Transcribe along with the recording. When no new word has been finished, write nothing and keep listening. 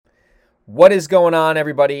What is going on,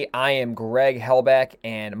 everybody? I am Greg Helbeck,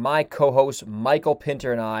 and my co-host Michael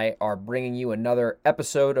Pinter and I are bringing you another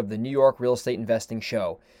episode of the New York Real Estate Investing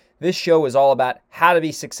Show. This show is all about how to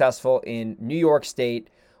be successful in New York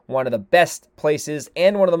State, one of the best places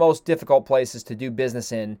and one of the most difficult places to do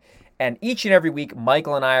business in. And each and every week,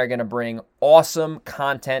 Michael and I are going to bring awesome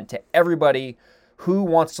content to everybody who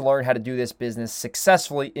wants to learn how to do this business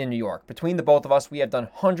successfully in New York. Between the both of us, we have done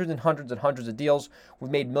hundreds and hundreds and hundreds of deals.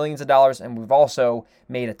 We've made millions of dollars, and we've also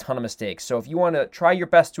made a ton of mistakes. So if you want to try your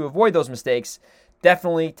best to avoid those mistakes,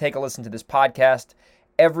 definitely take a listen to this podcast.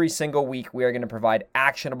 Every single week, we are going to provide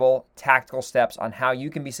actionable, tactical steps on how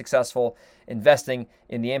you can be successful investing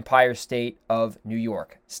in the Empire State of New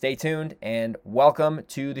York. Stay tuned, and welcome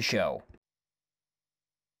to the show.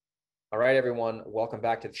 All right, everyone, welcome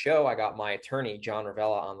back to the show. I got my attorney, John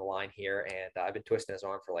Ravella, on the line here, and I've been twisting his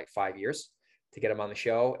arm for like 5 years to get him on the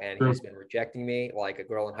show, and he's been rejecting me like a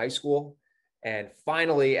girl in high school. And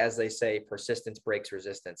finally, as they say, persistence breaks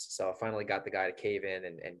resistance. So I finally got the guy to cave in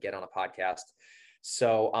and get on a podcast.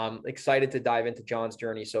 So I'm excited to dive into John's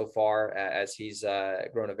journey so far as he's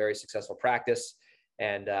grown a very successful practice.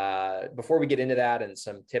 And before we get into that and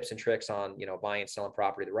some tips and tricks on, buying and selling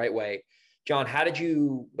property the right way, John, how did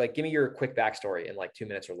you give me your quick backstory in like 2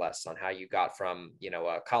 minutes or less on how you got from,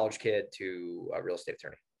 a college kid to a real estate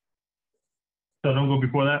attorney? So don't go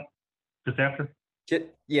before that, just after?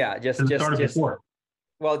 Just before.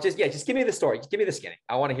 Well, just give me the story. Just give me the skinny.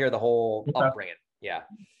 I want to hear the whole upbringing. Yeah.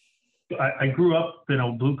 I grew up in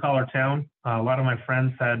a blue collar town. A lot of my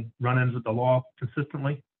friends had run-ins with the law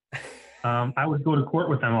consistently. I would go to court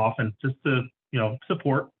with them often just to,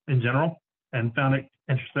 support in general, and found it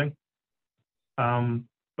interesting.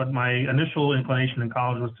 But my initial inclination in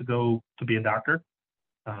college was to go to be a doctor.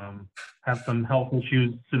 Have some health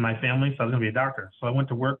issues in my family, so I was going to be a doctor. So I went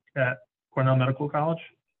to work at Cornell Medical College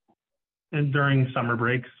and during summer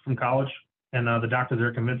breaks from college. And the doctors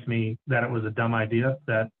there convinced me that it was a dumb idea,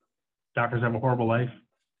 that doctors have a horrible life.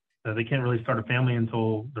 They can't really start a family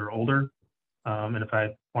until they're older. And if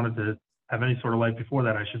I wanted to have any sort of life before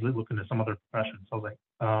that, I should look into some other profession. So I was like,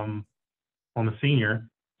 well, I'm a senior,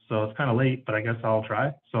 so it's kind of late, but I guess I'll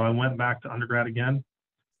try. So I went back to undergrad again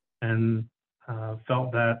and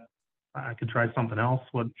felt that I could try something else,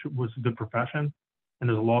 what was a good profession. And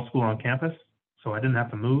there's a law school on campus, so I didn't have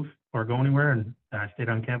to move or go anywhere. And I stayed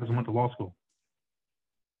on campus and went to law school.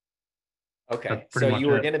 Okay. So you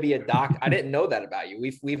were going to be a doc. I didn't know that about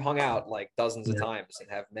you. We've hung out like dozens of times and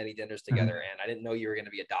have many dinners together. And I didn't know you were going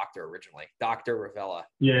to be a doctor originally. Dr. Ravella.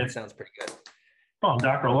 Yeah. That sounds pretty good. Oh, I'm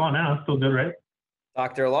Dr. Law now. Still good, right?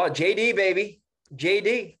 Dr. Law. JD, baby.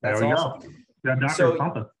 JD. That's there we awesome. Go. That doctor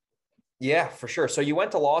something. Yeah, for sure. So you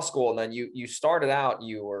went to law school and then you started out,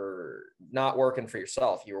 you were not working for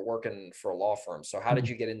yourself. You were working for a law firm. So how did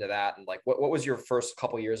you get into that? And what was your first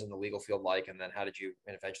couple of years in the legal field like? And then how did you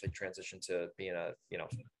eventually transition to being a,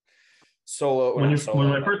 solo? When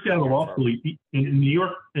I first got out of law school, in New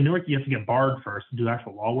York, you have to get barred first to do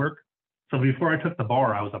actual law work. So before I took the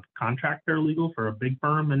bar, I was a contract paralegal for a big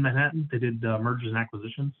firm in Manhattan. They did mergers and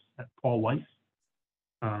acquisitions at Paul Weiss.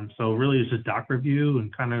 So really it's just doc review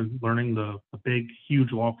and kind of learning the big,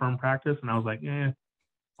 huge law firm practice. And I was like, I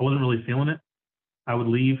wasn't really feeling it. I would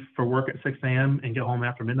leave for work at 6 a.m. and get home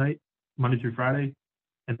after midnight, Monday through Friday.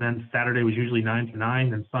 And then Saturday was usually 9 to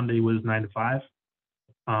 9 and Sunday was 9 to 5.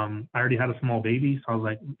 I already had a small baby, so I was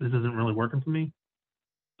like, this isn't really working for me.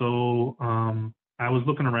 So I was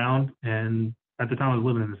looking around, and at the time I was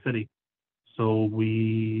living in the city. So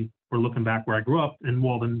we were looking back where I grew up in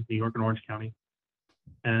Walden, New York and Orange County.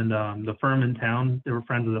 And the firm in town, they were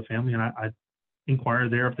friends of the family, and I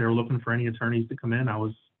inquired there if they were looking for any attorneys to come in. I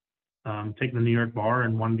was taking the New York bar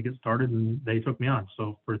and wanted to get started, and they took me on.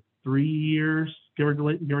 So for 3 years, give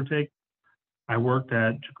or take, I worked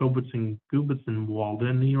at Jacobitz and Gubitz in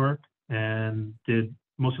Walden, New York, and did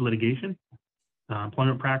mostly litigation,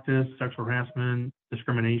 employment practice, sexual harassment,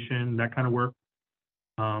 discrimination, that kind of work.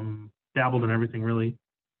 Dabbled in everything, really.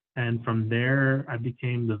 And from there, I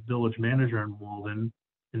became the village manager in Walden.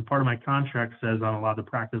 And part of my contract says I'm allowed to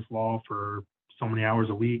practice law for so many hours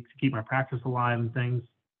a week to keep my practice alive and things.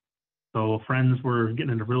 So friends were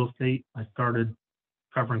getting into real estate. I started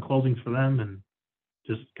covering closings for them and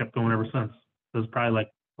just kept going ever since. It was probably like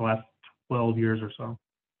the last 12 years or so.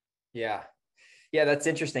 Yeah. Yeah, that's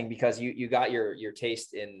interesting because you got your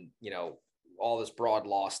taste in, all this broad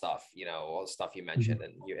law stuff, all the stuff you mentioned,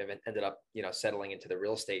 and you ended up, settling into the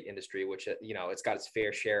real estate industry, which, it's got its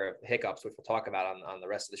fair share of hiccups, which we'll talk about on the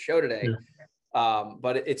rest of the show today. Yeah.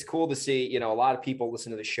 But it's cool to see, a lot of people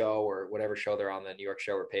listen to the show or whatever show they're on, the New York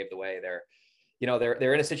show or Pave the Way. They're,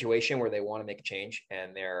 they're in a situation where they want to make a change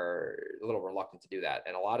and they're a little reluctant to do that.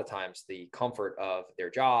 And a lot of times the comfort of their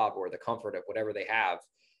job or the comfort of whatever they have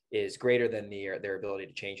is greater than their ability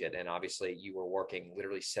to change it. And obviously you were working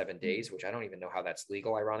literally 7 days, which I don't even know how that's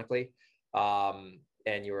legal, ironically.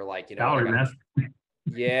 And you were like, you know what, I got to,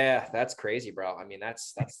 yeah, that's crazy, bro. I mean,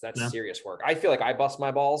 that's Yeah. serious work. I feel like I bust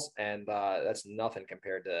my balls, and that's nothing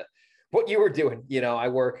compared to what you were doing. I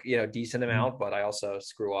work, decent amount, but I also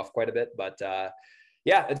screw off quite a bit. But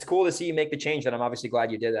yeah, it's cool to see you make the change, and I'm obviously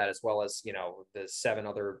glad you did that, as well as the 7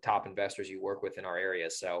 other top investors you work with in our area.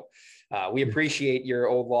 So we appreciate your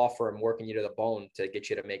old law firm working you to the bone to get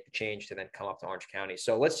you to make the change to then come up to Orange County.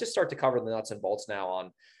 So let's just start to cover the nuts and bolts now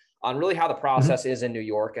on really how the process is in New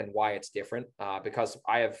York and why it's different. Because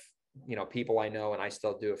I have, people I know, and I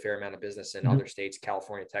still do a fair amount of business in other states,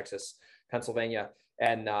 California, Texas, Pennsylvania.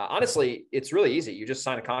 And honestly, it's really easy. You just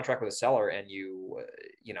sign a contract with a seller and you're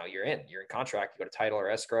in contract, you go to title or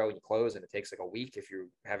escrow and you close, and it takes like a week if you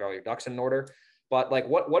have all your ducks in order. But like,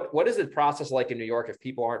 what is the process like in New York if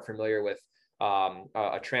people aren't familiar with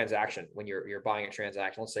a transaction when you're buying a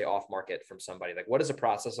transaction, let's say off market from somebody? Like, what does the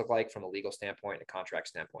process look like from a legal standpoint and a contract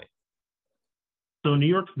standpoint? So New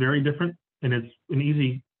York's very different, and it's an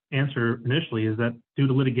easy answer initially is that due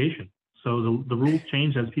to litigation. So the rules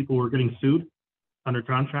changed as people were getting sued under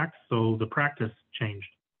contract, so the practice changed.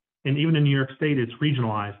 And even in New York State, it's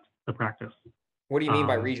regionalized, the practice. What do you mean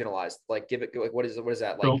by regionalized? Like, what is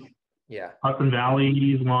that like? So Yeah. Hudson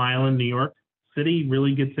Valley, Long Island, New York City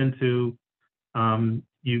really gets into,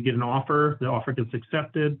 you get an offer, the offer gets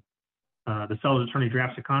accepted, the seller's attorney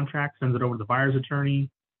drafts a contract, sends it over to the buyer's attorney,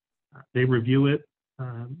 they review it.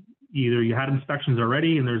 Either you had inspections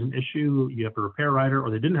already and there's an issue, you have a repair rider, or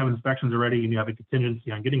they didn't have inspections already and you have a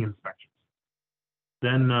contingency on getting inspections.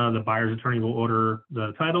 Then the buyer's attorney will order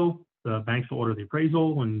the title, the banks will order the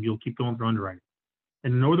appraisal, and you'll keep going through underwriting.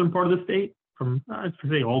 In the northern part of the state, from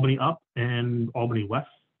say Albany up and Albany west,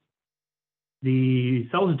 the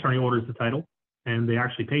seller's attorney orders the title, and they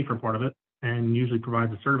actually pay for part of it and usually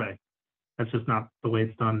provides a survey. That's just not the way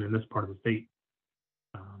it's done in this part of the state.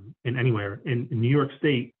 In anywhere in New York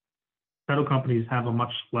State, title companies have a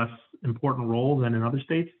much less important role than in other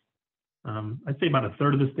states. I'd say about a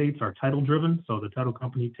third of the states are title driven. So the title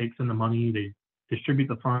company takes in the money, they distribute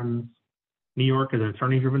the funds. New York is an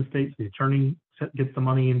attorney driven state. So the attorney gets the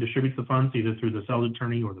money and distributes the funds either through the seller's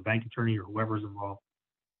attorney or the bank attorney or whoever's involved.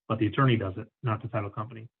 But the attorney does it, not the title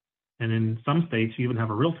company. And in some states, you even have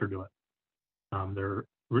a realtor do it. They're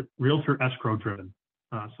realtor escrow driven.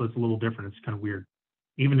 So it's a little different. It's kind of weird.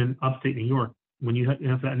 Even in upstate New York, when you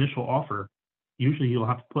have that initial offer, usually you'll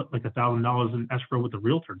have to put like $1,000 in escrow with the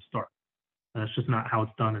realtor to start. And that's just not how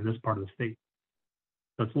it's done in this part of the state.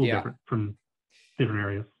 So it's a little different from different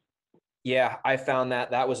areas. Yeah, I found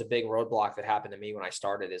that was a big roadblock that happened to me when I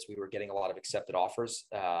started. Is we were getting a lot of accepted offers,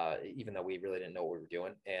 even though we really didn't know what we were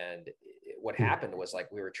doing. And what happened was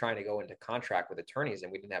like we were trying to go into contract with attorneys,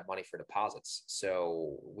 and we didn't have money for deposits.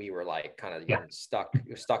 So we were like kind of stuck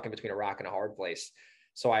in between a rock and a hard place.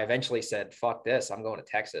 So I eventually said, fuck this, I'm going to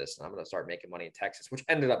Texas and I'm going to start making money in Texas, which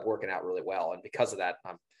ended up working out really well. And because of that,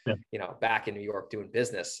 I'm, back in New York doing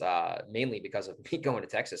business, mainly because of me going to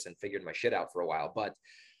Texas and figured my shit out for a while. But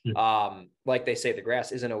like they say, the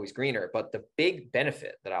grass isn't always greener. But the big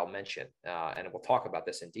benefit that I'll mention, and we'll talk about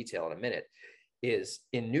this in detail in a minute, is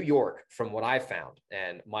in New York, from what I've found,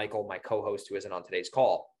 and Michael, my co-host who isn't on today's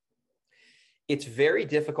call, it's very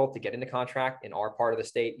difficult to get into contract in our part of the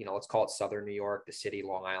state. Let's call it Southern New York, the city,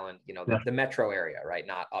 Long Island, the metro area, right?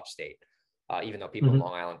 Not upstate, even though people in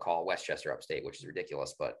Long Island call Westchester upstate, which is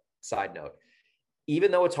ridiculous. But side note,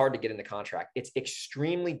 even though it's hard to get into contract, it's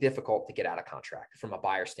extremely difficult to get out of contract from a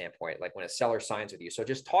buyer standpoint, like when a seller signs with you. So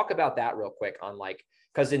just talk about that real quick on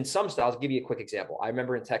because in some styles, I'll give you a quick example. I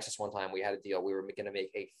remember in Texas one time we had a deal. We were going to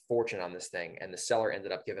make a fortune on this thing, and the seller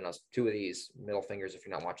ended up giving us 2 of these middle fingers if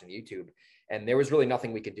you're not watching the YouTube. And there was really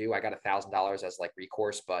nothing we could do. I got $1,000 as like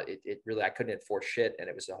recourse, but it really, I couldn't enforce shit, and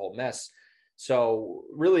it was a whole mess. So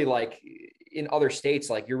really, like in other states,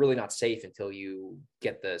 like you're really not safe until you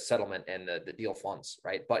get the settlement and the deal funds,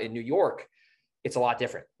 right? But in New York, it's a lot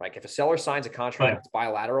different. Like if a seller signs a contract, it's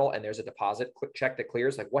bilateral, and there's a deposit check that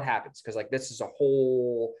clears, like what happens? Because like this is a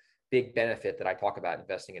whole big benefit that I talk about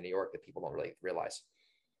investing in New York that people don't really realize.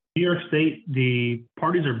 New York State, the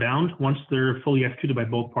parties are bound once they're fully executed by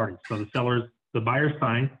both parties. So the buyers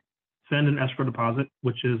sign, send an escrow deposit,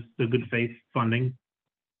 which is the good faith funding.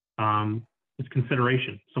 It's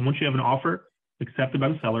consideration. So once you have an offer accepted by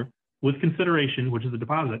the seller with consideration, which is the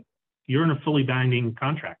deposit, you're in a fully binding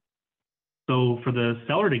contract. So for the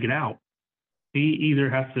seller to get out, he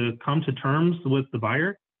either has to come to terms with the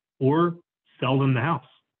buyer or sell them the house.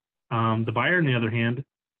 The buyer, on the other hand,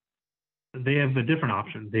 they have a different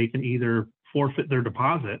option. They can either forfeit their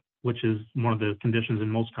deposit, which is one of the conditions in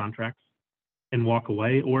most contracts, and walk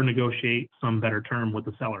away, or negotiate some better term with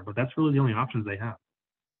the seller. But that's really the only options they have.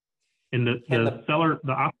 And the seller,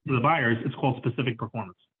 the option for the buyers, it's called specific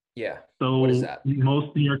performance. Yeah. So what is that?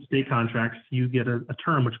 Most New York State contracts, you get a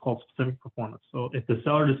term which is called specific performance. So if the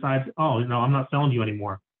seller decides, oh, no, I'm not selling you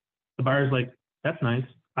anymore, the buyer's like, that's nice.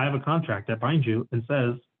 I have a contract that binds you and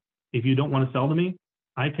says, if you don't want to sell to me,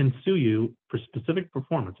 I can sue you for specific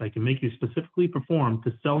performance. I can make you specifically perform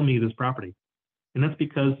to sell me this property. And that's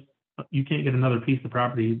because you can't get another piece of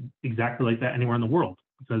property exactly like that anywhere in the world,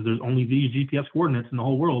 because there's only these GPS coordinates in the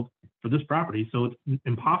whole world for this property. So it's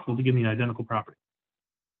impossible to give me an identical property.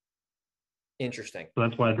 Interesting. So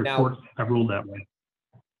that's why the courts have ruled that way.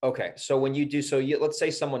 Okay. So when you do, let's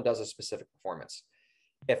say someone does a specific performance.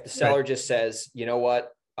 If the seller just says, you know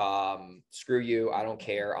what, screw you, I don't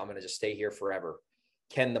care, I'm going to just stay here forever.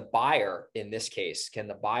 Can the buyer, in this case, can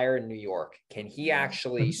the buyer in New York, can he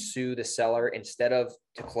actually sue the seller instead of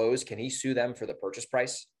to close? Can he sue them for the purchase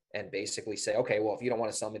price and basically say, okay, well, if you don't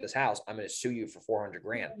want to sell me this house, I'm going to sue you for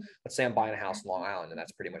 $400,000. Let's say I'm buying a house in Long Island, and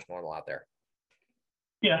that's pretty much normal out there.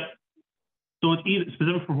 Yeah. So it's either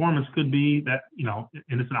specific performance could be that,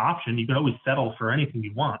 and it's an option. You can always settle for anything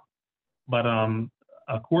you want, but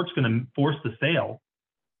a court's going to force the sale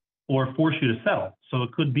or force you to settle. So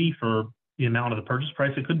it could be for the amount of the purchase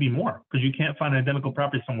price. It could be more because you can't find an identical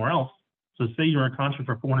property somewhere else. So say you're in contract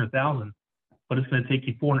for $400,000, but it's going to take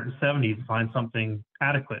you $470,000 to find something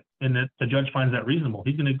adequate, and the judge finds that reasonable.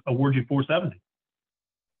 He's going to award you $470,000.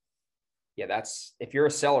 Yeah, that's, if you're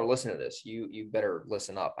a seller listening to this, you better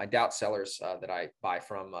listen up. I doubt sellers that I buy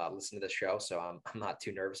from listen to this show, so I'm not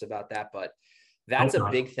too nervous about that. But that's a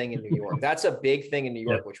big thing in New York. That's a big thing in New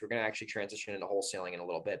York, which we're going to actually transition into wholesaling in a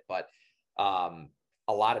little bit. But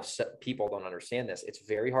a lot of people don't understand this. It's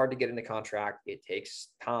very hard to get into contract. It takes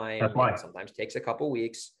time. That's why. It sometimes takes a couple of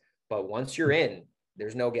weeks. But once you're in,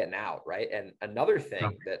 there's no getting out, right? And another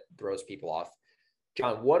thing that throws people off,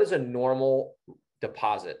 John, what is a normal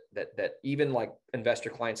deposit that even like investor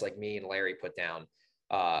clients like me and Larry put down?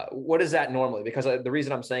 What is that normally? Because the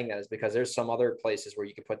reason I'm saying that is because there's some other places where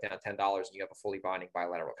you can put down $10 and you have a fully binding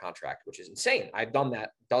bilateral contract, which is insane. I've done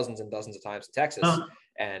that dozens and dozens of times in Texas,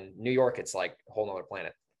 and New York, it's like a whole nother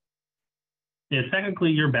planet. Yeah,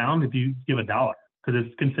 technically you're bound if you give $1 because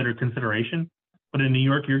it's considered consideration. But in New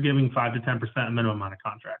York, you're giving 5 to 10% minimum on a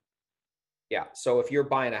contract. Yeah. So if you're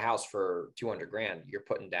buying a house for $200,000, you're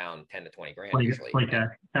putting down 10 to 20 grand 20, usually. 20K,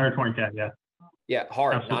 10 or 20K, yeah. Yeah,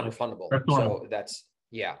 hard, Absolutely. non-refundable. So that's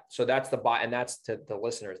so that's the buy, and that's to the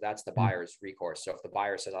listeners, that's the buyer's recourse. So if the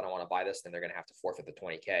buyer says, I don't want to buy this, then they're going to have to forfeit the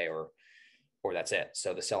 20K or that's it.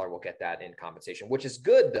 So the seller will get that in compensation, which is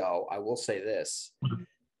good though. I will say this.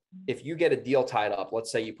 If you get a deal tied up,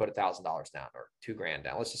 let's say you put $1,000 down or $2,000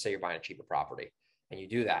 down, let's just say you're buying a cheaper property and you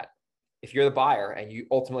do that. If you're the buyer and you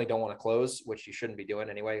ultimately don't want to close, which you shouldn't be doing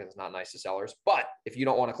anyway, because it's not nice to sellers, but if you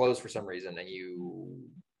don't want to close for some reason and you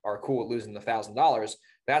are cool with losing the $1,000,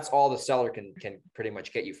 that's all the seller can pretty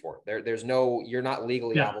much get you for. There's no, you're not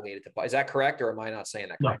legally obligated to buy. Is that correct? Or am I not saying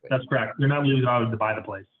that correctly? No, that's correct. You're not legally obligated to buy the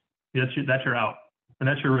place. That's your out. And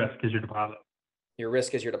that's your risk is your deposit. Your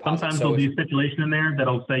risk is your deposit. Sometimes there'll be a stipulation in there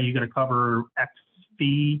that'll say you got to cover X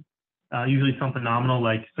fee, usually something nominal,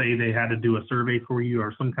 like say they had to do a survey for you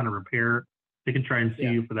or some kind of repair. They can try and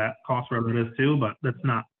sue you for that cost, whatever it is too, but that's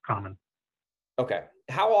not common. Okay.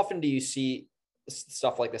 How often do you see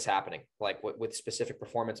stuff like this happening, like with specific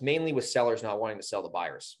performance, mainly with sellers not wanting to sell to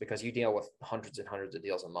buyers, because you deal with hundreds and hundreds of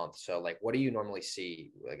deals a month? So like, what do you normally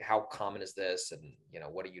see? Like, how common is this? And,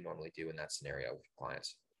 what do you normally do in that scenario with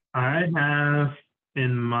clients? I have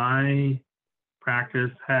in my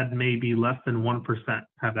practice had maybe less than 1%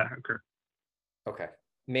 have that occur. Okay.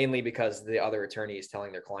 Mainly because the other attorney is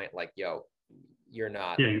telling their client like, yo, you're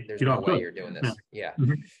not, there's you no way you're doing this. Yeah.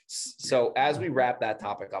 Mm-hmm. So as we wrap that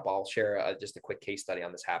topic up, I'll share just a quick case study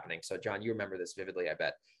on this happening. So John, you remember this vividly, I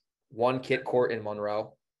bet. One kit court in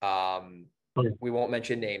Monroe. We won't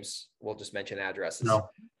mention names. We'll just mention addresses. No.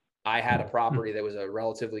 I had a property that was a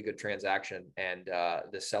relatively good transaction, and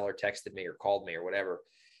the seller texted me or called me or whatever.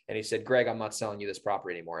 And he said, Greg, I'm not selling you this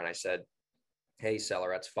property anymore. And I said, hey, seller,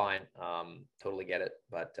 that's fine. Totally get it.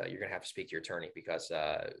 But you're going to have to speak to your attorney because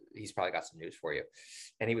he's probably got some news for you.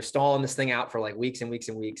 And he was stalling this thing out for like weeks and weeks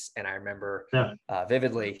and weeks. And I remember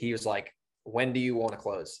vividly, he was like, when do you want to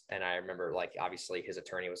close? And I remember like, obviously his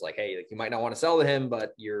attorney was like, hey, like, you might not want to sell to him,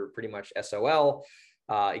 but you're pretty much SOL.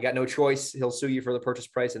 You got no choice. He'll sue you for the purchase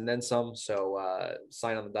price and then some. So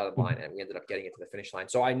sign on the dotted line. And we ended up getting it to the finish line.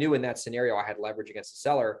 So I knew in that scenario, I had leverage against the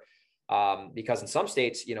seller. Because in some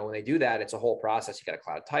states, when they do that, it's a whole process. You got a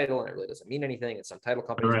cloud title and it really doesn't mean anything. And some title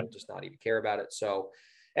companies will just not even care about it. So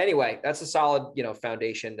anyway, that's a solid,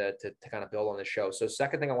 foundation to kind of build on this show. So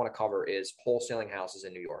second thing I want to cover is wholesaling houses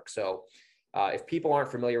in New York. So if people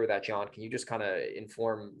aren't familiar with that, John, can you just kind of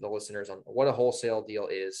inform the listeners on what a wholesale deal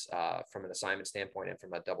is from an assignment standpoint and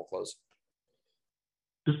from a double close?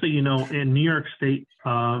 Just so you know, in New York State,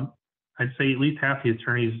 I'd say at least half the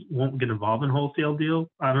attorneys won't get involved in wholesale deal.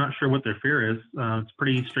 I'm not sure what their fear is. It's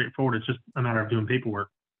pretty straightforward. It's just a matter of doing paperwork.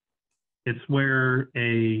 It's where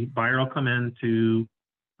a buyer will come in to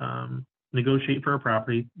negotiate for a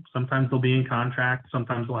property. Sometimes they'll be in contract.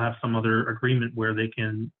 Sometimes they'll have some other agreement where they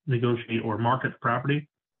can negotiate or market the property.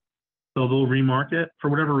 So they'll remarket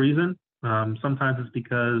for whatever reason. Sometimes it's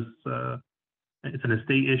because it's an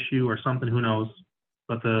estate issue or something, who knows.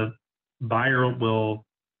 But the buyer will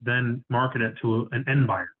then market it to an end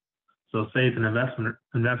buyer. So say it's an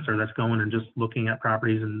investor that's going and just looking at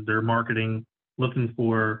properties and they're marketing, looking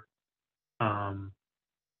for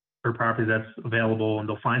property that's available, and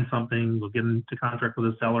they'll find something, they'll get into contract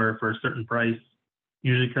with a seller for a certain price,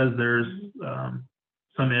 usually because there's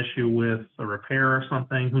some issue with a repair or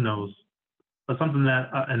something, who knows. But something that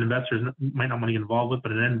an investor might not want to get involved with,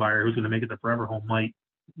 but an end buyer who's going to make it the forever home might,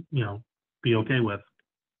 be okay with.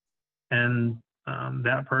 And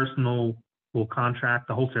that person will contract,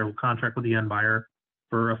 the wholesaler will contract with the end buyer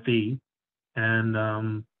for a fee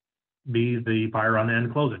and be the buyer on the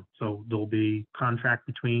end closing. So there'll be contract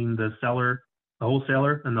between the seller, the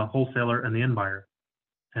wholesaler, and the end buyer.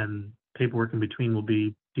 And paperwork in between will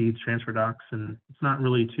be deeds, transfer docs, and it's not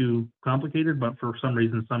really too complicated, but for some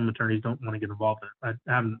reason, some attorneys don't want to get involved in it.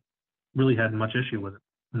 I haven't really had much issue with it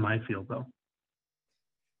in my field, though.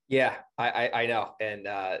 Yeah, I know. And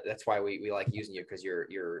that's why we like using you, because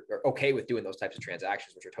you're okay with doing those types of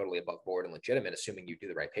transactions, which are totally above board and legitimate, assuming you do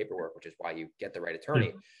the right paperwork, which is why you get the right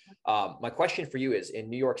attorney. My question for you is, in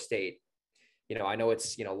New York State, I know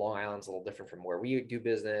it's, Long Island's a little different from where we do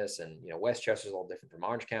business, and, Westchester's a little different from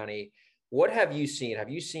Orange County. What have you seen? Have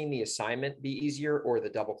you seen the assignment be easier, or the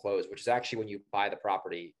double close, which is actually when you buy the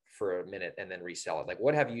property for a minute and then resell it? Like,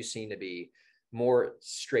 what have you seen to be more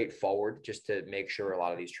straightforward, just to make sure a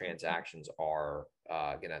lot of these transactions are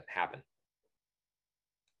going to happen?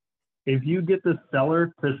 If you get the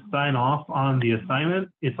seller to sign off on the assignment,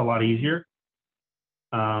 it's a lot easier.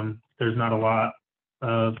 There's not a lot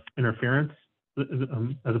of interference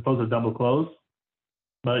as opposed to double close.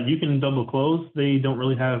 But you can double close. They don't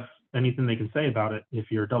really have anything they can say about it if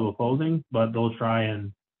you're double closing, but they'll try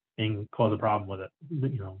and cause a problem with it.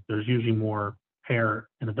 There's usually more hair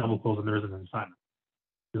in a double close than there is in an assignment.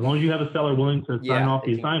 As long as you have a seller willing to sign off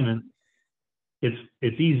the assignment,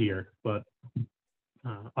 it's easier. But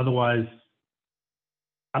otherwise,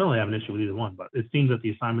 I don't really have an issue with either one. But it seems that the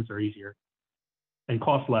assignments are easier and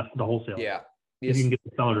cost less to the wholesaler. Yeah, if you can get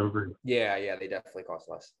the seller to agree. Yeah, they definitely cost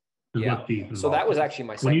less. There's less fees involved. So that was actually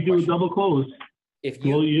my second when you do question. a double close. If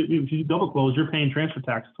you double close, you're paying transfer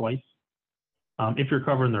tax twice. If you're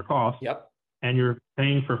covering their costs. Yep. And you're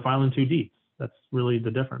paying for filing 2 deeds. That's really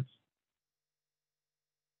the difference.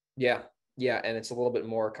 Yeah. And it's a little bit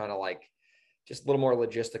more kind of like, just a little more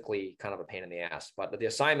logistically kind of a pain in the ass. But the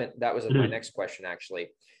assignment, that was my next question, actually.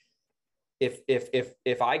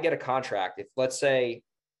 If I get a contract, if let's say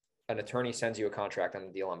an attorney sends you a contract on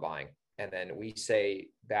the deal I'm buying, and then we say,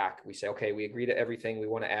 okay, we agree to everything. We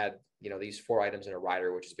want to add, these 4 items in a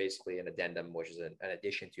rider, which is basically an addendum, which is an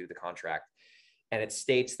addition to the contract. And it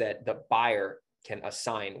states that the buyer can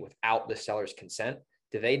assign without the seller's consent.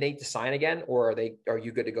 Do they need to sign again, or are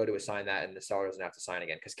you good to go to assign that and the seller doesn't have to sign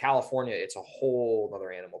again? Because California, it's a whole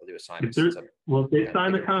other animal to do assignments. If they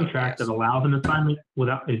sign the contract that allows an assignment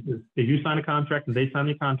without, if you sign a contract and they sign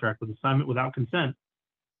the contract with assignment without consent,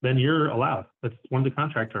 then you're allowed. That's one of the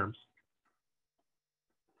contract terms.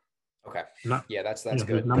 Okay. That's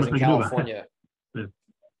good. Because in California,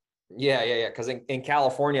 Because in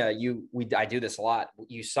California, I do this a lot.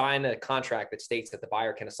 You sign a contract that states that the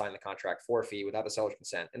buyer can assign the contract for a fee without the seller's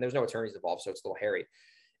consent, and there's no attorneys involved, so it's a little hairy.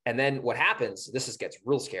 And then what happens, gets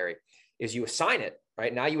real scary, is you assign it,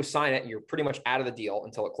 right? Now you assign it, and you're pretty much out of the deal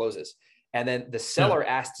until it closes. And then the seller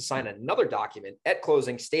asks to sign another document at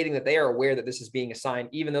closing stating that they are aware that this is being assigned,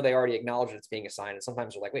 even though they already acknowledge that it's being assigned. And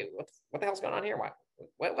sometimes they're like, wait, what the hell's going on here?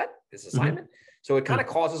 What? This assignment? So it kind of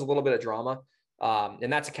causes a little bit of drama.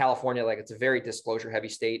 And that's a California, it's a very disclosure heavy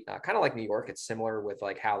state, kind of like New York. It's similar with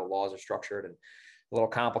how the laws are structured and a little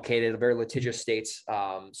complicated, very litigious states.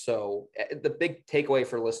 So the big takeaway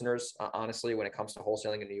for listeners, honestly, when it comes to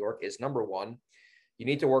wholesaling in New York is, number one, you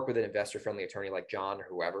need to work with an investor-friendly attorney like John or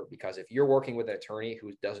whoever, because if you're working with an attorney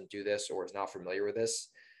who doesn't do this or is not familiar with this,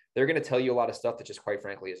 they're going to tell you a lot of stuff that just quite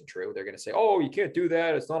frankly isn't true. They're going to say, oh, you can't do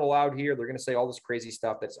that. It's not allowed here. They're going to say all this crazy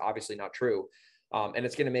stuff that's obviously not true. And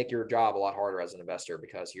it's going to make your job a lot harder as an investor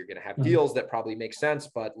because you're going to have deals that probably make sense,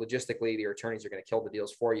 but logistically, your attorneys are going to kill the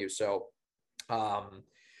deals for you. So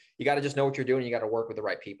you got to just know what you're doing. You got to work with the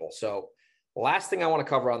right people. So last thing I want to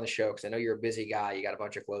cover on the show, because I know you're a busy guy, you got a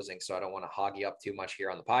bunch of closings, so I don't want to hog you up too much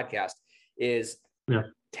here on the podcast, is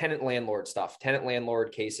tenant landlord stuff, tenant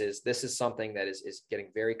landlord cases. This is something that is getting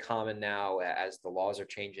very common now as the laws are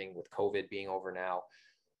changing with COVID being over now.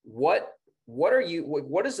 What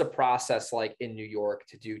is the process like in New York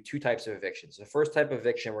to do two types of evictions? The first type of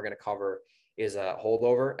eviction we're going to cover is a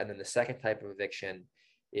holdover, and then the second type of eviction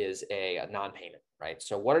is a non-payment, right?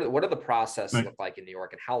 So what are the processes look like in New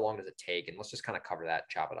York, and how long does it take? And let's just kind of cover that,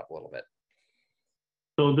 chop it up a little bit.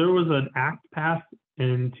 So there was an act passed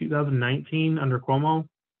in 2019 under Cuomo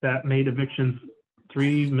that made evictions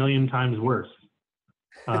 3 million times worse.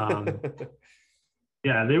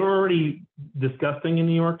 Yeah, they were already disgusting in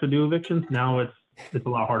New York to do evictions. Now it's a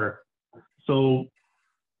lot harder. So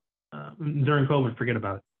during COVID, forget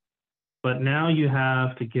about it. But now you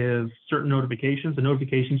have to give certain notifications. The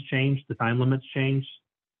notifications change, the time limits change.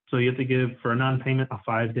 So you have to give, for a non-payment, a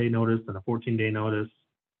 5-day notice and a 14-day notice.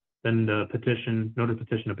 Then the petition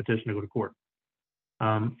to go to court.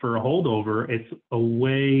 For a holdover, it's a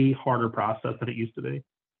way harder process than it used to be.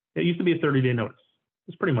 It used to be a 30-day notice.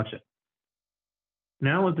 That's pretty much it.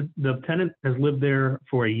 Now the tenant has lived there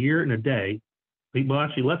for a year and a day. Well,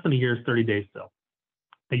 actually less than a year is 30 days still.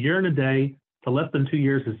 A year and a day to less than 2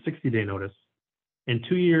 years is 60-day notice. And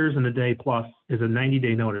 2 years and a day plus is a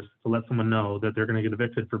 90-day notice to let someone know that they're going to get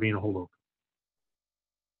evicted for being a holdover.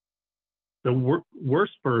 The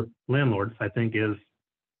worst for landlords, I think, is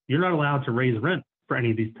you're not allowed to raise rent for any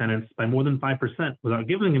of these tenants by more than 5% without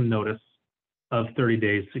giving them notice of 30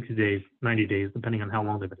 days, 60 days, 90 days, depending on how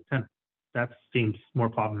long they've been a tenant. That seems more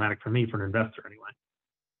problematic for me, for an investor anyway.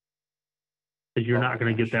 Because you're not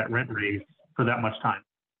going to get that rent raised for that much time.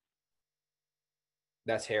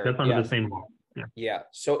 That's hairy. That's under the same law. Yeah.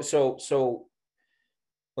 So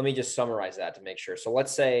let me just summarize that to make sure. So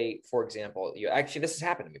let's say, for example, this has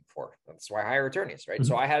happened to me before. That's why I hire attorneys, right? Mm-hmm.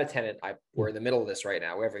 So I had a tenant. We're in the middle of this right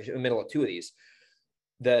now. We're in the middle of two of these.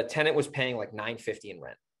 The tenant was paying like $950 in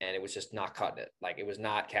rent, and it was just not cutting it. Like, it was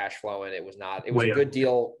not cash flowing. It was a good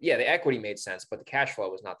deal. Yeah, the equity made sense, but the cash flow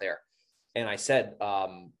was not there. And I said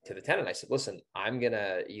to the tenant, I said, listen, I'm going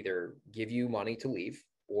to either give you money to leave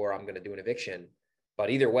or I'm going to do an eviction. But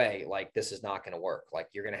either way, like, this is not going to work. Like,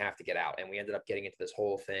 you're going to have to get out. And we ended up getting into this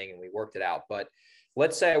whole thing and we worked it out. But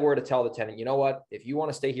let's say I were to tell the tenant, you know what, if you want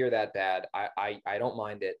to stay here that bad, I don't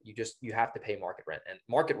mind it. You have to pay market rent, and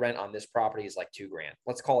market rent on this property is like $2,000.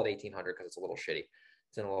 Let's call it 1,800 because it's a little shitty.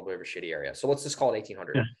 It's in a little bit of a shitty area. So let's just call it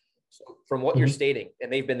 1,800. Yeah. So from what you're stating,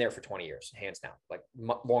 and they've been there for 20 years, hands down, like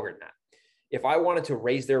longer than that. If I wanted to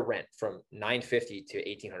raise their rent from $950 to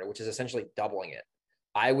 $1,800, which is essentially doubling it,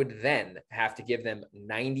 I would then have to give them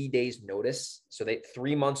 90 days notice. So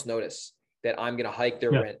 3 months notice that I'm going to hike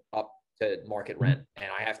their rent up to market rent. And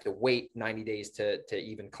I have to wait 90 days to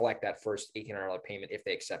even collect that first $1,800 payment if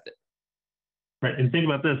they accept it. Right. And think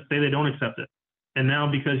about this, say they don't accept it. And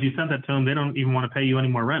now because you sent that to them, they don't even want to pay you any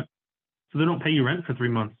more rent. So they don't pay you rent for 3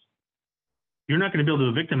 months. You're not going to be able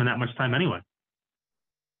to evict them in that much time anyway.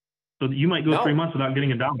 So you might go 3 months without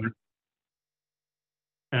getting a dollar.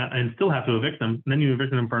 And still have to evict them, and then you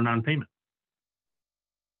evict them for a non-payment.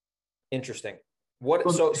 Interesting.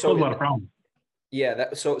 So a lot of problems.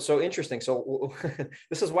 Yeah, so interesting. So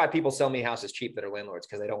this is why people sell me houses cheap that are landlords,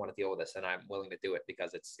 because they don't want to deal with this, and I'm willing to do it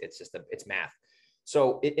because it's math.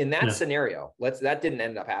 So in that scenario, that didn't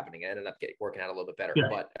end up happening. It ended up working out a little bit better,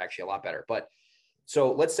 but actually a lot better. But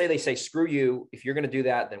so let's say they say, screw you, if you're going to do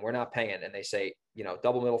that, then we're not paying, and they say,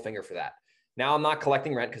 double middle finger for that. Now I'm not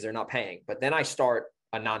collecting rent because they're not paying, but then I start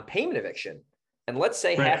a non-payment eviction. And let's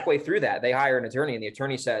say halfway through that, they hire an attorney, and the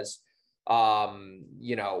attorney says, they're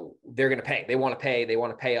going to pay. They want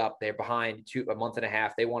to pay up. They're behind a month and a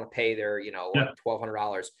half. They want to pay their,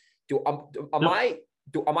 $1,200.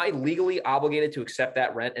 Am I legally obligated to accept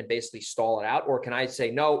that rent and basically stall it out? Or can I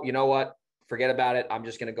say, no, you know what? Forget about it. I'm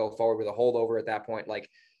just going to go forward with a holdover at that point. Like,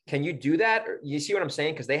 can you do that? Or, you see what I'm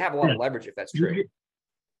saying? Because they have a lot of leverage if that's true.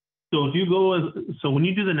 So if you when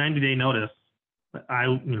you do the 90-day notice, I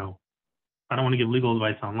don't want to give legal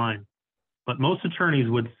advice online, but most attorneys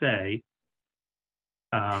would say,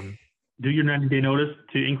 do your 90-day notice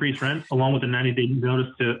to increase rent along with the 90-day notice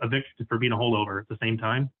to evict for being a holdover at the same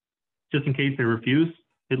time, just in case they refuse.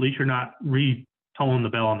 At least you're not tolling the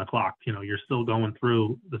bell on the clock. You're still going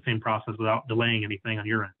through the same process without delaying anything on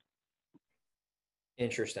your end.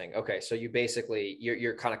 Interesting. Okay. So you basically,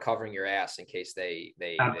 you're kind of covering your ass in case they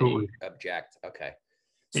Absolutely. object. Okay.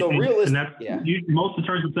 And, So and realistic. that's Yeah. most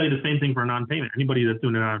attorneys will tell you the same thing for a non-payment. Anybody that's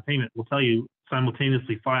doing a non-payment will tell you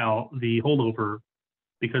simultaneously file the holdover,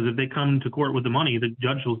 because if they come to court with the money, the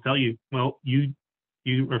judge will tell you, well, you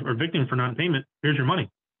are victim for non-payment. Here's your money.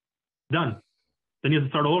 Done. Then you have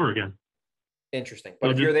to start all over again. Interesting. But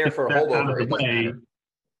So if you're just there get for a that out of holdover, the it doesn't way. matter.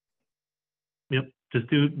 Yep. Just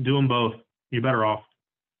do them both. You're better off.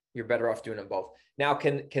 You're better off doing them both. Now,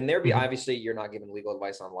 can there be, Mm-hmm. obviously you're not giving legal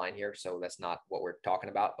advice online here, so that's not what we're talking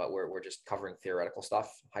about, but we're just covering theoretical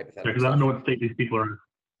stuff, hypothetical Because I don't stuff. know what state these people are in.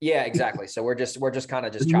 Yeah, exactly. So we're just kind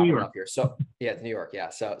of just This is New chopping it York. up here. So yeah, it's New York. Yeah.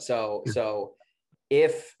 So Yeah.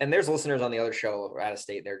 if, and there's listeners on the other show out of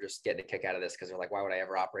state, they're just getting a kick out of this because they're like, why would I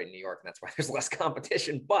ever operate in New York? And that's why there's less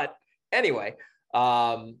competition. But anyway,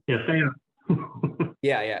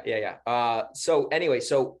 Yeah. So anyway,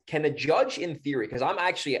 so can a judge in theory, because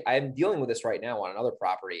I'm dealing with this right now on another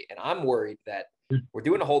property, and I'm worried that we're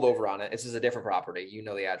doing a holdover on it. This is a different property. You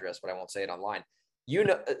know the address, but I won't say it online. You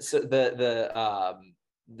know, so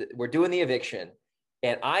we're doing the eviction,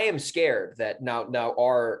 and I am scared that now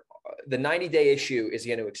the 90-day issue is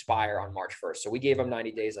going to expire on March 1st. So we gave them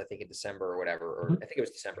 90 days, I think in December or whatever, or I think it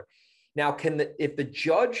was December. Now, if the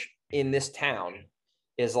judge in this town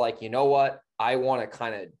is like, you know what, I want to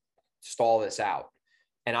kind of stall this out,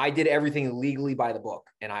 and I did everything legally by the book,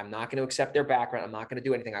 and I'm not going to accept their background, I'm not going to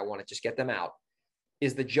do anything, I want to just get them out.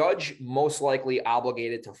 Is the judge most likely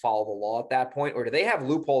obligated to follow the law at that point? Or do they have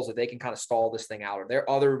loopholes that they can kind of stall this thing out? Are there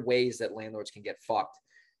other ways that landlords can get fucked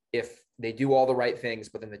if they do all the right things,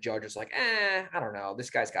 but then the judge is like, I don't know, this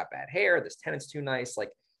guy's got bad hair, this tenant's too nice. Like,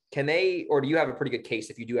 can they, or do you have a pretty good case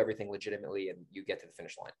if you do everything legitimately and you get to the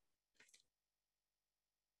finish line?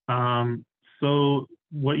 So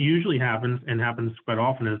what usually happens, and happens quite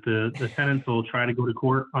often, is the tenants will try to go to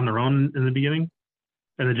court on their own in the beginning,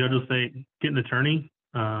 and the judge will say, get an attorney.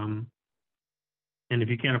 And if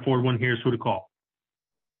you can't afford one, here's who to call.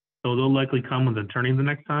 So they'll likely come with an attorney the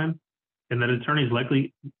next time, and that attorney is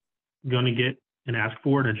likely going to get and ask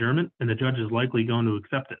for an adjournment, and the judge is likely going to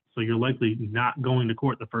accept it. So you're likely not going to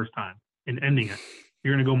court the first time and ending it.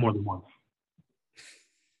 You're going to go more than once.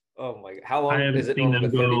 Oh my God. How long is it normally?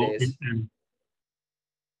 30 days?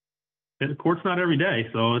 The court's not every day,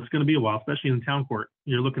 so it's going to be a while, especially in the town court.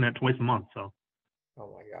 You're looking at twice a month. So.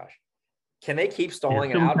 Oh my gosh. Can they keep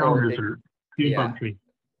stalling it some out? Calendars are few far between.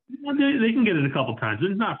 They can get it a couple times.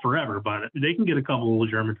 It's not forever, but they can get a couple of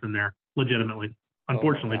adjournments in there legitimately.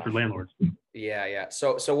 Unfortunately for landlords. Yeah.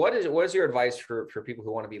 So what is your advice for people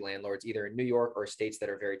who want to be landlords, either in New York or states that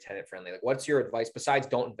are very tenant friendly? Like, what's your advice besides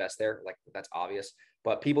don't invest there? Like, that's obvious,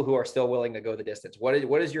 but people who are still willing to go the distance, what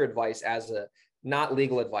is your advice as a, not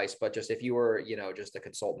legal advice, but just if you were, just a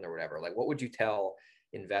consultant or whatever, like what would you tell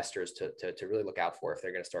investors to really look out for if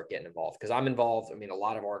they're going to start getting involved? Because I'm involved. I mean, a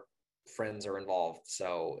lot of our friends are involved.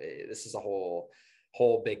 So this is a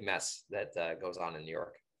whole big mess that goes on in New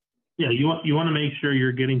York. Yeah, you want to make sure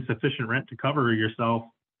you're getting sufficient rent to cover yourself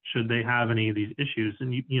should they have any of these issues.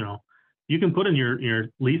 And you can put in your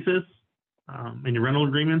leases and your rental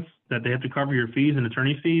agreements that they have to cover your fees and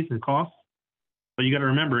attorney fees and costs. But you got to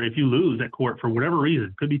remember, if you lose at court for whatever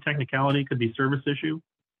reason, could be technicality, could be service issue,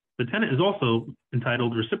 the tenant is also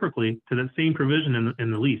entitled reciprocally to that same provision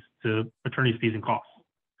in the lease to attorney's fees and costs.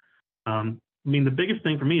 The biggest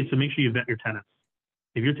thing for me is to make sure you vet your tenants.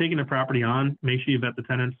 If you're taking a property on, make sure you vet the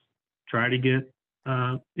tenants. Try to get,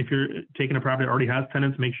 if you're taking a property that already has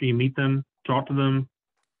tenants, make sure you meet them, talk to them,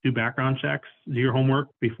 do background checks, do your homework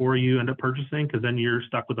before you end up purchasing, because then you're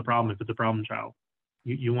stuck with the problem if it's a problem child.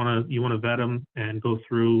 You want to vet them and go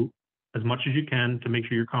through as much as you can to make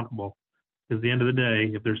sure you're comfortable. Because at the end of the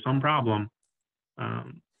day, if there's some problem,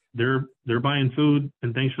 they're buying food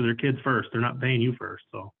and things for their kids first. They're not paying you first.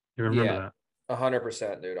 So you remember that.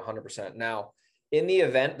 100%, dude. 100%. Now, in the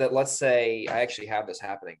event that, let's say, I actually have this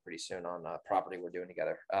happening pretty soon on a property we're doing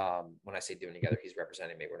together. When I say doing together, he's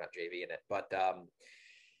representing me. We're not JV in it. But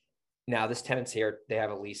now this tenant's here. They have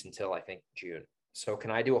a lease until, I think, June. So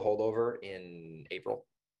can I do a holdover in April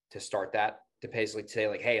to start that? To basically say,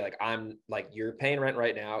 like, hey, like, I'm like, you're paying rent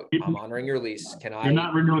right now. I'm honoring your lease. You're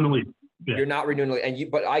not renewing the lease. Yeah. You're not renewing the lease.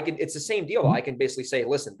 But I can, it's the same deal. I can basically say,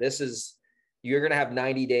 listen, you're going to have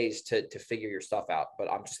 90 days to figure your stuff out,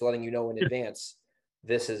 but I'm just letting you know in advance,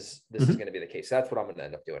 this is going to be the case. That's what I'm going to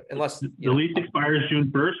end up doing. Unless the lease expires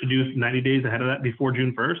June 1st, you do 90 days ahead of that before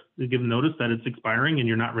June 1st. You give notice that it's expiring and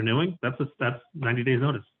you're not renewing. That's 90 days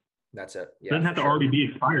notice. That's it. Yeah, it doesn't have to already be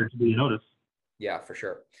expired to be a notice. Yeah, for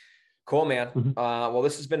sure. Cool, man. Well,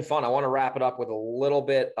 this has been fun. I want to wrap it up with a little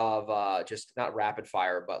bit of just not rapid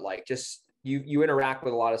fire, but like just you interact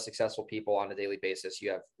with a lot of successful people on a daily basis.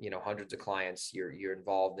 You have, hundreds of clients. You're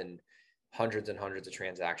involved in hundreds and hundreds of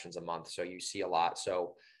transactions a month. So you see a lot.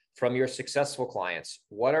 So from your successful clients,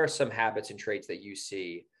 what are some habits and traits that you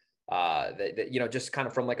see that just kind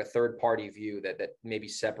of from like a third party view that maybe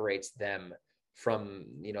separates them from,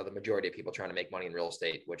 the majority of people trying to make money in real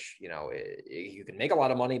estate, which, you can make a lot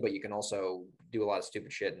of money, but you can also do a lot of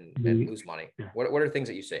stupid shit and lose money. Yeah. What are things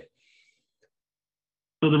that you see?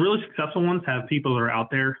 So the really successful ones have people that are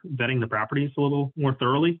out there vetting the properties a little more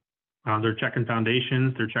thoroughly. They're checking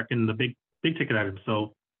foundations, they're checking the big ticket items.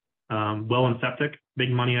 So well and septic,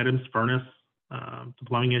 big money items, furnace, the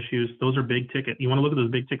plumbing issues, those are big ticket. You want to look at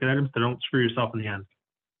those big ticket items to don't screw yourself in the end.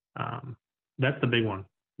 That's the big one.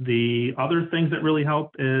 The other things that really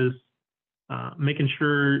help is making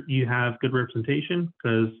sure you have good representation,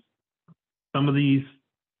 because some of these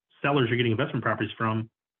sellers you're getting investment properties from,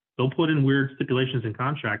 they'll put in weird stipulations and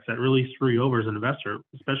contracts that really screw you over as an investor,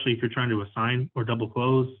 especially if you're trying to assign or double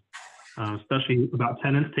close, especially about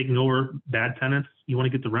tenants taking over bad tenants. You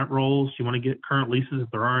want to get the rent rolls, you want to get current leases if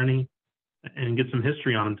there are any, and get some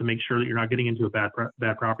history on them to make sure that you're not getting into a bad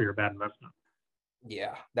property or bad investment.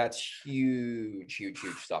 Yeah, that's huge, huge,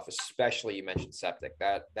 huge stuff. Especially you mentioned septic.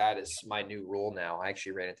 That is my new rule now. I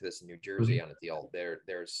actually ran into this in New Jersey on a deal.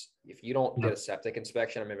 There's if you don't get a septic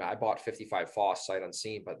inspection, I mean, I bought 55 Foss sight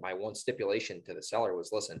unseen, but my one stipulation to the seller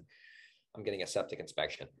was, listen, I'm getting a septic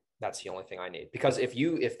inspection. That's the only thing I need. Because if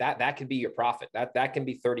that could be your profit, that can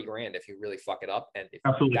be 30 grand if you really fuck it up, and if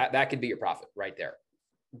that could be your profit right there.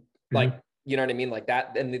 Like, you know what I mean? Like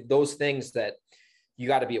that, and those things that you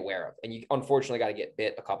got to be aware of. And you unfortunately got to get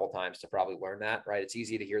bit a couple of times to probably learn that, right? It's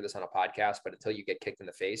easy to hear this on a podcast, but until you get kicked in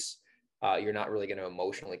the face, you're not really going to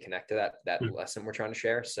emotionally connect to that lesson we're trying to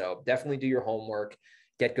share. So definitely do your homework,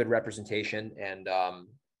 get good representation, and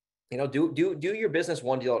do your business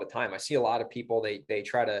one deal at a time. I see a lot of people, they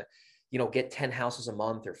try to, get 10 houses a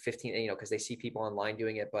month or 15, because they see people online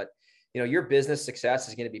doing it. But, your business success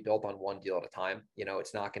is going to be built on one deal at a time.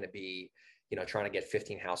 It's not going to be, trying to get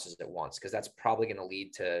 15 houses at once, because that's probably going to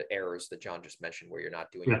lead to errors that John just mentioned, where you're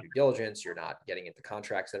not doing your due diligence, you're not getting into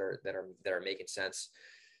contracts that are making sense.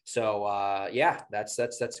 So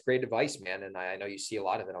that's great advice, man. And I know you see a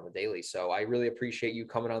lot of it on the daily. So I really appreciate you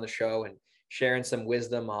coming on the show and sharing some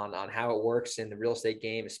wisdom on how it works in the real estate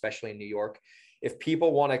game, especially in New York. If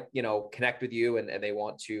people want to, connect with you and they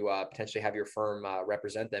want to potentially have your firm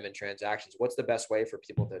represent them in transactions, what's the best way for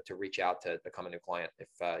people to reach out to become a new client if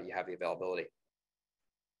you have the availability?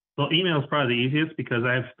 Well, email is probably the easiest, because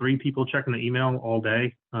I have 3 people checking the email all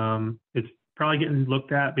day. It's probably getting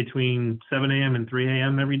looked at between 7 a.m. and 3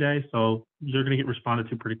 a.m. every day. So they're going to get responded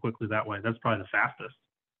to pretty quickly that way. That's probably the fastest.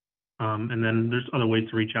 And then there's other ways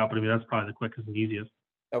to reach out, but I mean, that's probably the quickest and easiest.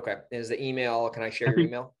 Okay. Is the email, can I share your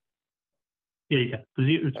email? Yeah.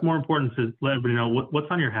 It's more important to let everybody know what's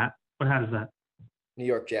on your hat. What hat is that? New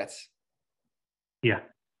York Jets. Yeah.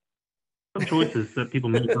 Some choices that people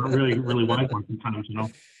make aren't really, really wise ones sometimes,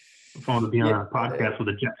 Fun to be on a podcast with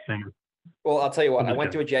a Jets fan. Well, I'll tell you what,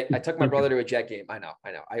 I took my brother to a Jet game. I know.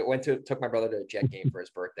 I took my brother to a Jet game for his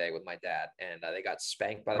birthday with my dad, and they got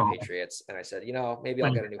spanked by the Patriots. And I said, maybe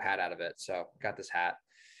I'll get a new hat out of it. So got this hat.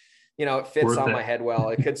 It fits on my head well.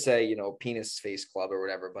 It could say, Penis Face Club or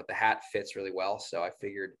whatever, but the hat fits really well. So I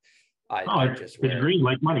figured I'd just wear it. It's green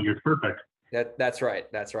like money. It's perfect. That's right.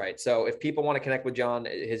 That's right. So if people want to connect with John,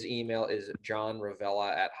 his email is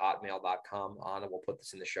johnrevella@hotmail.com. Anna will put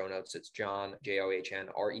this in the show notes. It's John,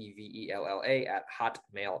 JOHNREVELLA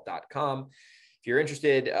 @hotmail.com. If you're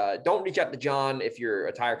interested, don't reach out to John if you're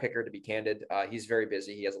a tire kicker, to be candid. He's very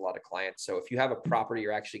busy. He has a lot of clients. So if you have a property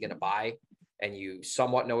you're actually going to buy and you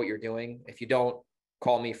somewhat know what you're doing, if you don't,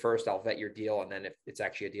 call me first. I'll vet your deal. And then if it's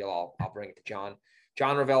actually a deal, I'll bring it to John.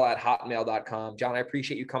 JohnRevella@hotmail.com. John, I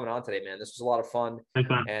appreciate you coming on today, man. This was a lot of fun. Thanks,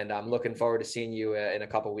 man. And I'm looking forward to seeing you in a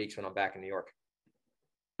couple of weeks when I'm back in New York.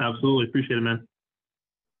 Absolutely. Appreciate it, man.